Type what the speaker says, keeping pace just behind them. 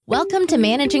Welcome to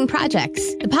Managing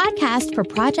Projects, the podcast for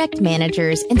project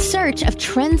managers in search of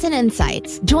trends and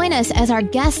insights. Join us as our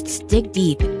guests dig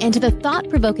deep into the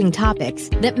thought-provoking topics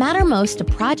that matter most to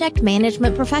project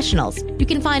management professionals. You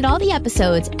can find all the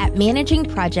episodes at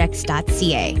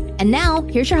managingprojects.ca. And now,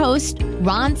 here's your host,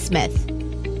 Ron Smith.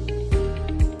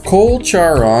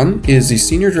 Cioran is the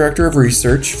Senior Director of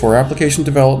Research for Application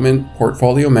Development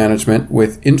Portfolio Management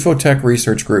with Infotech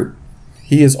Research Group.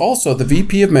 He is also the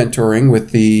VP of Mentoring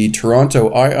with the Toronto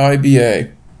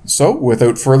IIBA. So,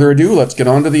 without further ado, let's get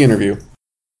on to the interview.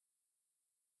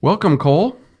 Welcome,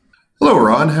 Cole. Hello,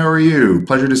 Ron. How are you?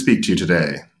 Pleasure to speak to you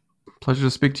today. Pleasure to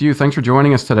speak to you. Thanks for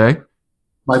joining us today.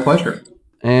 My pleasure.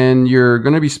 And you're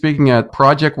going to be speaking at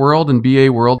Project World and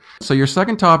BA World. So your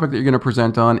second topic that you're going to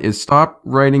present on is stop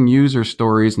writing user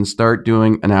stories and start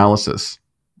doing analysis.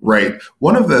 Right.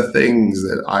 One of the things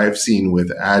that I've seen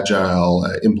with agile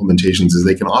implementations is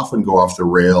they can often go off the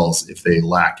rails if they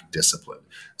lack discipline.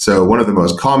 So one of the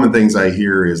most common things I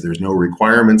hear is there's no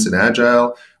requirements in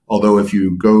agile. Although if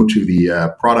you go to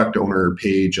the product owner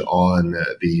page on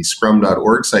the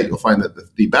scrum.org site, you'll find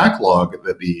that the backlog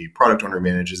that the product owner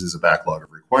manages is a backlog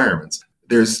of requirements.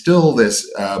 There's still this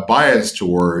bias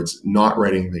towards not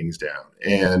writing things down.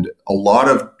 And a lot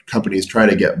of companies try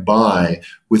to get by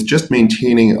with just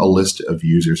maintaining a list of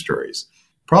user stories.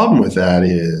 Problem with that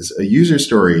is a user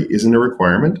story isn't a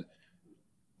requirement.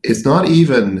 It's not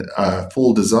even a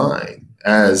full design.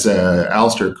 As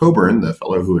Alistair Coburn, the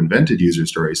fellow who invented user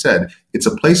story, said, it's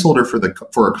a placeholder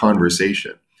for a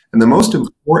conversation. And the most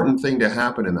important thing to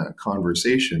happen in that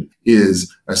conversation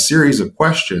is a series of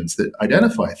questions that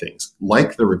identify things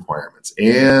like the requirements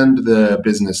and the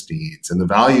business needs and the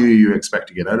value you expect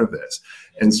to get out of this.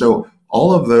 And so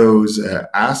all of those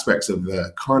aspects of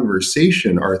the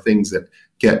conversation are things that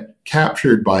get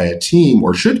captured by a team,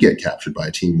 or should get captured by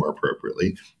a team more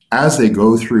appropriately, as they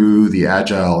go through the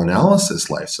agile analysis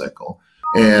lifecycle.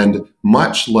 And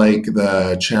much like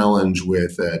the challenge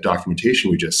with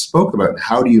documentation we just spoke about,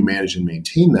 how do you manage and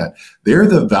maintain that? They're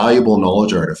the valuable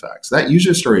knowledge artifacts. That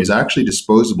user story is actually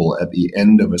disposable at the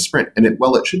end of a sprint. And it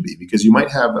should be, because you might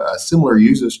have a similar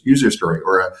user story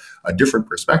or a different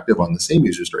perspective on the same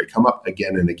user story come up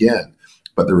again and again.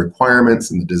 But the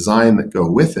requirements and the design that go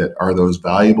with it are those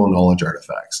valuable knowledge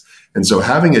artifacts. And so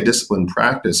having a disciplined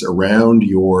practice around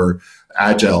your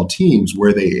agile teams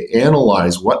where they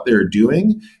analyze what they're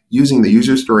doing using the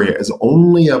user story as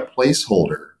only a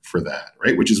placeholder for that,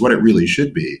 right? Which is what it really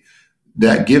should be.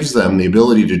 That gives them the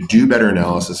ability to do better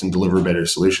analysis and deliver better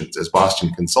solutions. As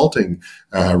Boston Consulting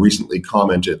recently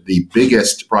commented, the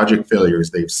biggest project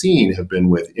failures they've seen have been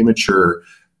with immature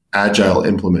agile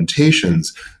implementations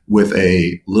with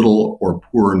a little or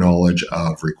poor knowledge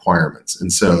of requirements.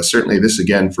 And so certainly this,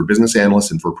 again, for business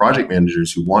analysts and for project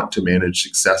managers who want to manage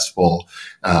successful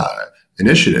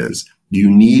initiatives, you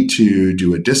need to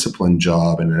do a disciplined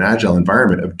job in an agile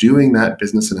environment of doing that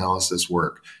business analysis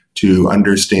work to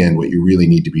understand what you really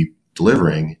need to be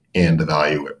delivering and the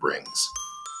value it brings.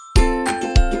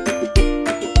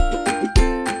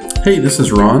 Hey, this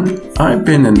is Ron. I've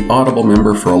been an Audible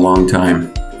member for a long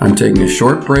time. I'm taking a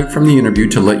short break from the interview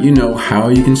to let you know how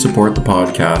you can support the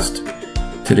podcast.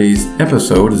 Today's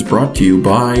episode is brought to you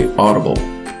by Audible.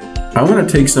 I want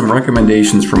to take some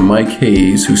recommendations from Mike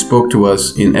Hayes, who spoke to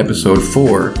us in episode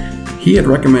 4. He had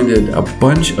recommended a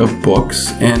bunch of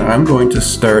books, and I'm going to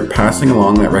start passing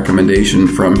along that recommendation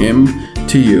from him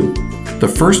to you. The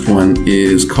first one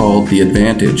is called The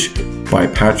Advantage by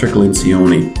Patrick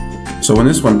Lencioni. So in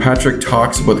this one, Patrick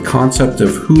talks about the concept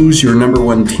of who's your number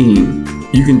one team.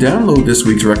 You can download this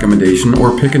week's recommendation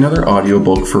or pick another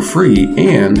audiobook for free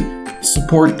and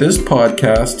support this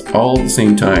podcast all at the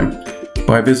same time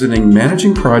by visiting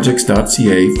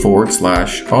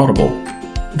managingprojects.ca/audible.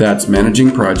 That's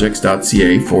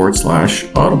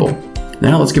managingprojects.ca/audible.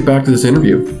 Now let's get back to this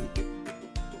interview.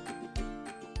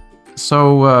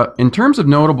 So in terms of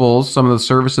notables, some of the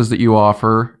services that you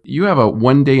offer, you have a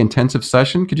one-day intensive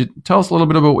session. Could you tell us a little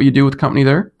bit about what you do with the company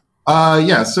there?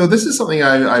 Yeah, so this is something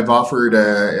I've offered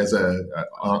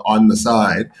on the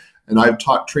side, and I've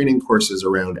taught training courses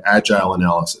around agile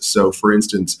analysis. So for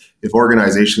instance, if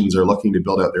organizations are looking to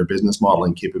build out their business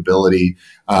modeling capability,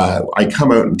 I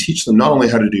come out and teach them not only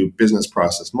how to do business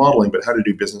process modeling, but how to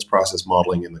do business process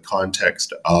modeling in the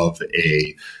context of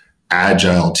a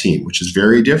agile team, which is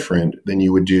very different than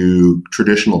you would do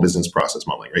traditional business process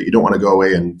modeling, right? You don't want to go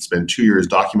away and spend 2 years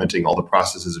documenting all the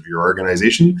processes of your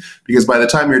organization, because by the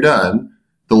time you're done,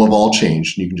 they'll have all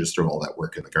changed, and you can just throw all that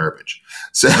work in the garbage.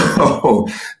 So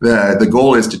the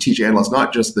goal is to teach analysts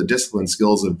not just the discipline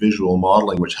skills of visual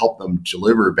modeling, which help them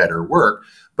deliver better work,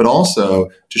 but also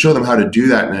to show them how to do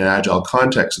that in an agile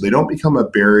context so they don't become a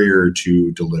barrier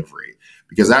to delivery.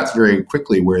 Because that's very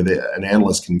quickly where an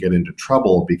analyst can get into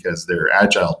trouble, because they're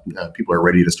agile. People are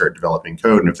ready to start developing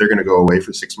code. And if they're going to go away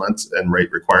for 6 months and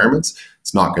write requirements,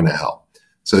 it's not going to help.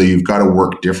 So you've got to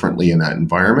work differently in that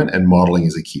environment, and modeling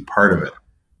is a key part of it.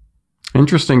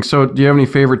 Interesting. So do you have any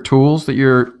favorite tools that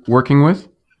you're working with?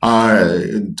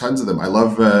 Tons of them.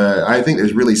 I think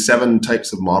there's really 7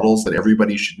 types of models that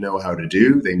everybody should know how to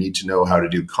do. They need to know how to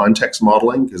do context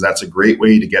modeling, because that's a great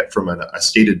way to get from a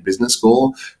stated business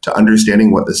goal to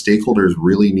understanding what the stakeholders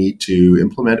really need to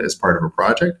implement as part of a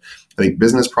project. I think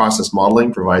business process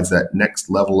modeling provides that next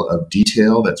level of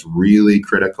detail that's really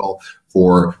critical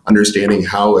for understanding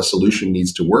how a solution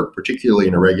needs to work, particularly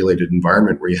in a regulated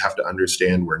environment where you have to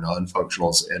understand where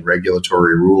non-functionals and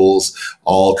regulatory rules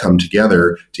all come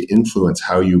together to influence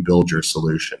how you build your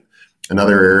solution.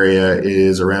 Another area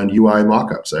is around UI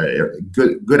mockups.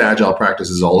 Good agile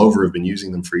practices all over have been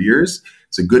using them for years.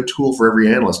 It's a good tool for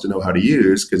every analyst to know how to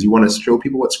use, because you want to show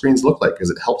people what screens look like, because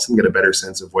it helps them get a better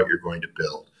sense of what you're going to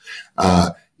build.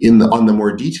 On the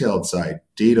more detailed side,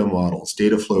 data models,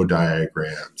 data flow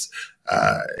diagrams,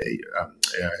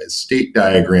 state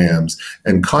diagrams,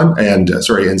 and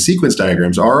sequence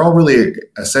diagrams are all really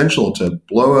essential to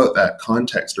blow out that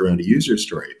context around a user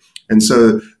story. And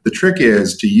so the trick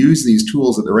is to use these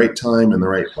tools at the right time and the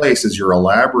right place as you're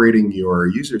elaborating your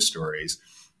user stories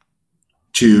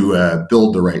to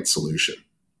build the right solution.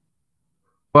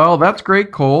 Well, that's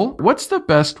great, Cole. What's the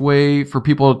best way for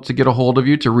people to get a hold of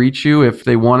you, to reach you if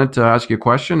they wanted to ask you a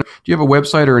question? Do you have a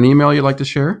website or an email you'd like to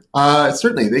share?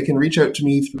 Certainly. They can reach out to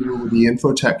me through the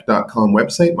infotech.com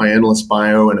website. My analyst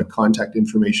bio and a contact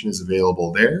information is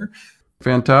available there.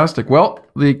 Fantastic. Well,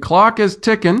 the clock is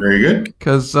ticking. Very good.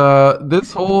 Because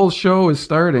this whole show is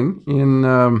starting in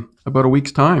about a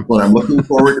week's time. Well, I'm looking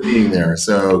forward to being there.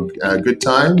 So good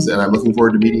times, and I'm looking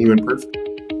forward to meeting you in person.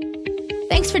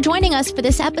 Thanks for joining us for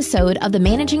this episode of the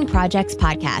Managing Projects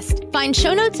podcast. Find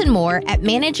show notes and more at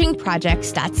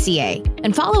managingprojects.ca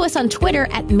and follow us on Twitter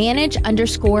at manage_PROJ.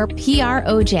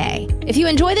 If you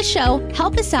enjoy the show,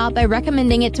 help us out by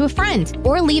recommending it to a friend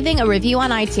or leaving a review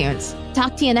on iTunes.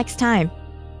 Talk to you next time.